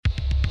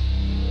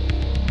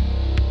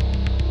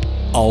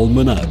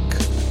Almanac.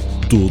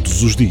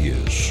 Todos os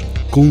dias,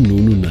 com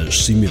Nuno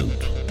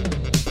Nascimento.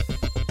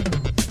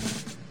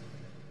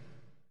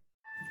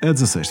 A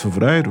 16 de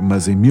fevereiro,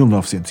 mas em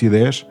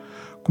 1910,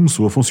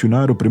 começou a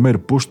funcionar o primeiro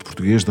posto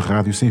português de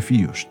rádio sem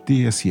fios,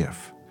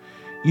 TSF,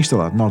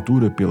 instalado na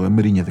altura pela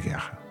Marinha de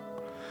Guerra.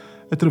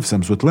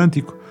 Atravessamos o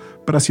Atlântico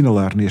para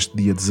assinalar neste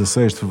dia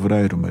 16 de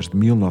fevereiro, mas de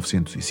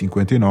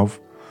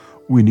 1959,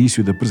 o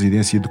início da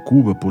presidência de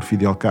Cuba por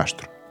Fidel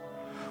Castro,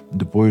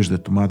 depois da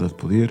tomada de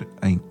poder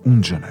em 1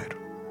 de janeiro.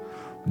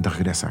 De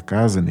regresso à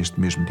casa, neste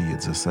mesmo dia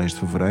 16 de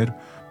fevereiro,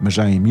 mas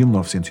já em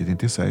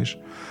 1986,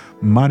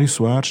 Mário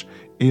Soares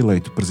é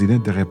eleito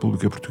Presidente da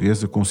República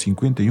Portuguesa com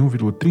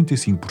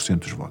 51,35%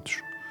 dos votos.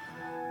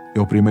 É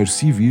o primeiro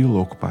civil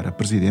a ocupar a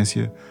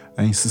presidência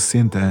em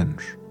 60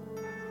 anos.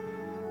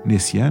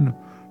 Nesse ano,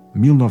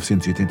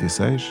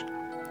 1986,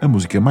 a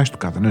música mais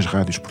tocada nas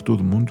rádios por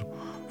todo o mundo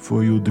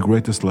foi o The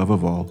Greatest Love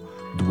of All,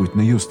 de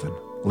Whitney Houston.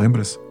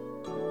 Lembra-se?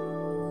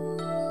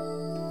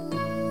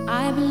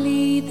 I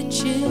believe the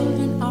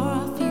children are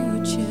our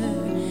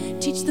future.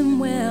 Teach them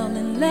well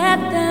and let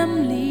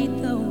them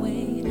lead the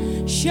way.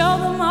 Show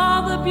them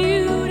all the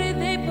beauty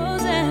they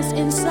possess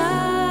inside.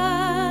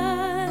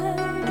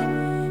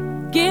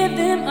 Give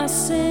them a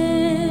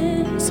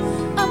sense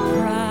of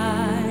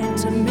pride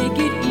to make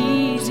it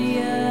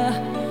easier.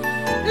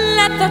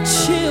 Let the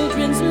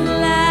children's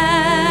laughter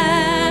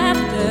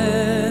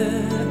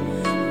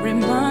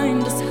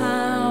remind us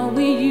how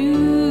we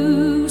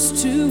used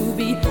to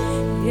be.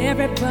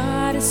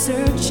 Everybody's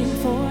searching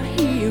for a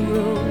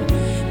hero.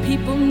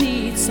 People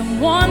need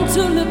someone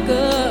to look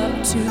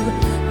up to.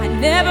 I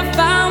never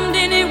found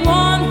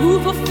anyone who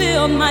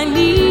fulfilled my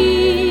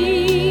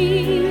needs.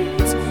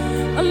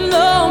 A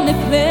lonely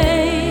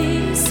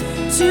place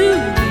to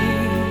be,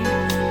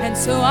 and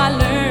so I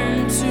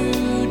learned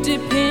to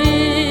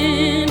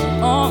depend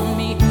on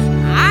me.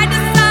 I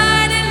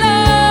decided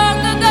long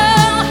ago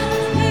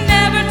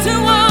never to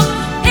walk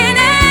in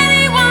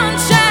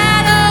anyone's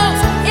shadows.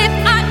 If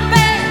I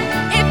fail,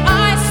 if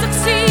I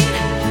succeed,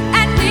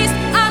 at least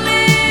I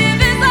live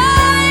as I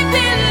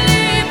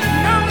believe.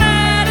 No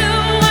matter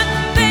what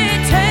they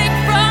take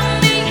from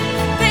me,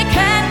 they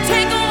can't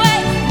take away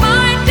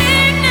my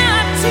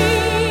dignity.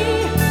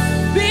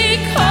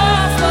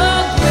 Because the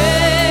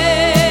greatest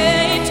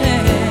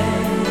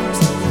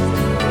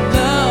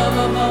love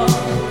of all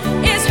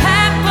is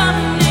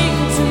happening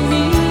to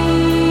me.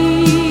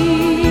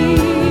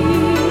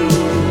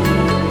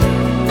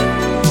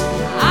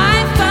 I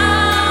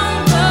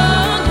found the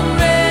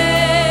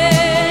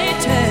greatest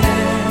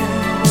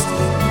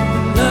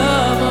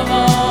love of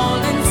all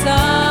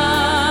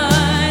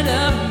inside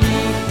of me.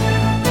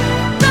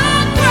 The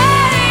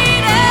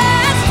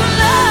greatest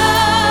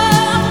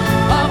love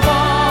of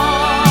all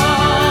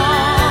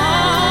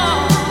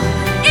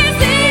is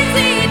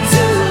easy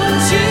to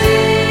achieve.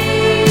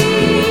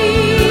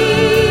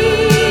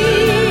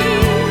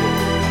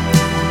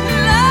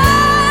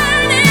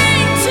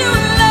 Learning to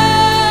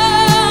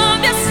love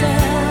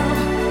yourself,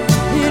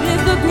 it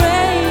is the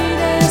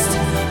greatest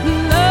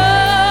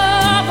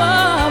love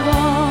of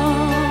all.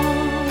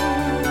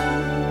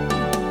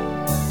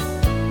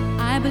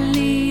 I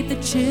believe the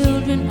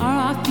children are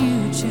our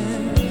future.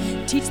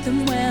 Teach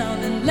them well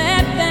and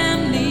let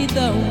them lead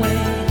the way.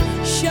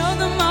 Show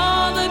them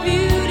all the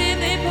beauty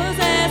they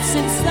possess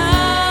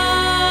inside.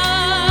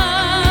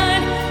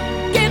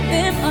 Give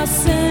them a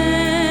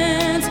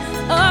sense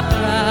of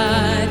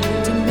pride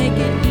to make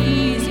it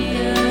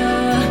easier.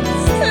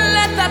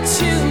 Let the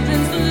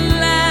children's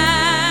laughter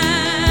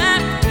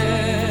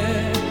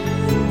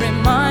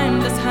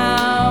remind us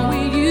how we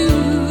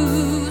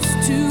used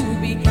to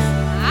be.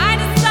 I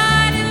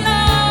decided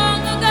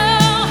long ago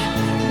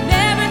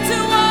never to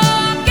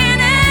walk in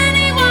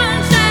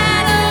anyone's shadows.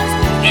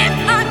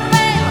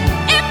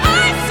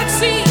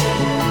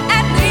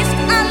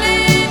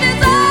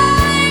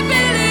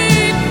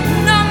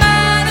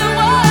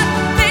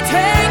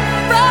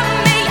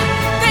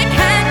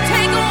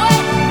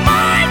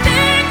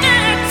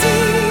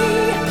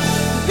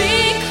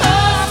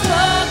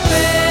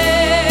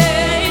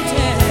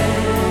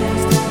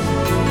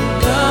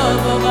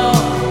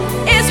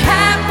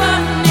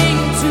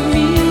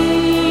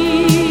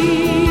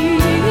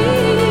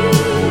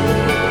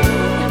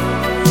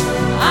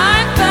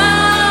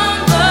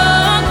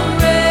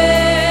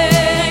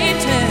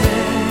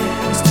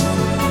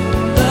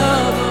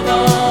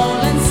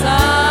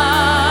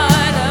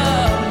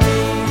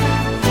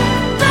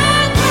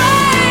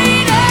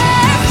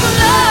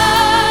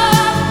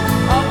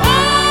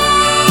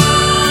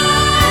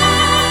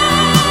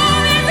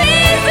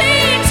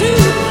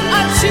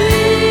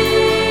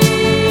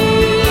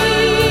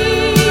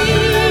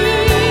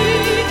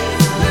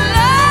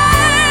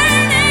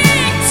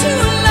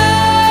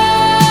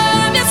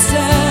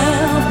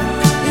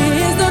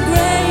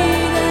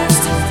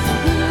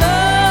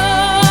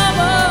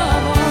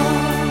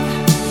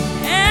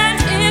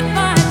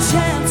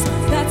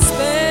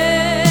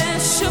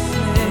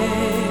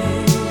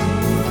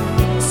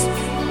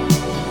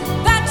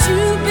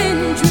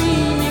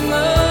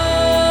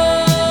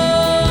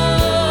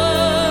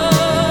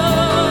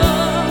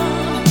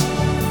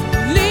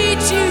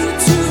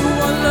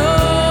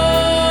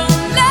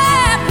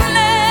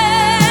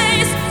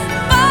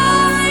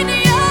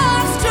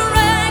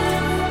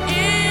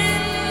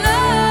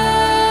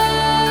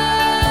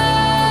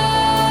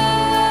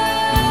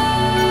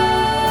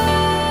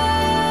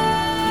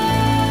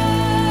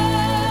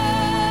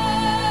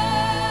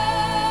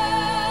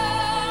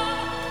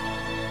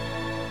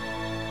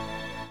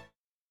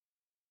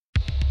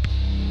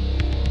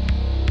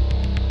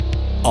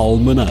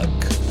 Almanac.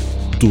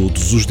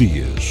 Todos os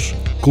dias,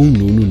 com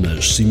Nuno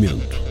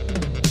Nascimento.